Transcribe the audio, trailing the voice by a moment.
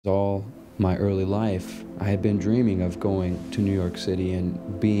All my early life, I had been dreaming of going to New York City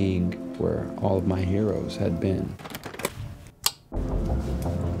and being where all of my heroes had been.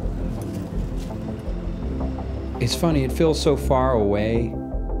 It's funny, it feels so far away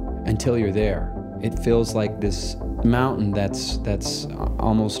until you're there. It feels like this mountain that's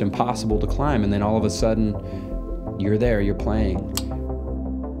almost impossible to climb, and then all of a sudden, you're there, you're playing.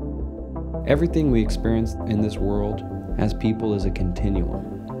 Everything we experience in this world as people is a continuum.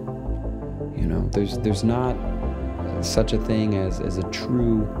 You know, there's not such a thing as a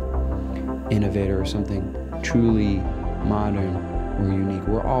true innovator or something truly modern or unique.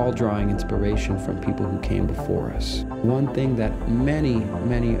 We're all drawing inspiration from people who came before us. One thing that many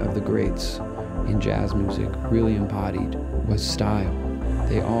of the greats in jazz music really embodied was style.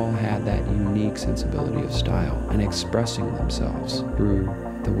 They all had that unique sensibility of style and expressing themselves through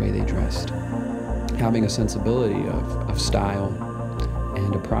the way they dressed. Having a sensibility of style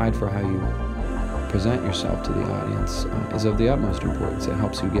and a pride for how you present yourself to the audience is of the utmost importance. It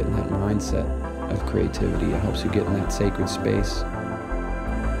helps you get in that mindset of creativity. It helps you get in that sacred space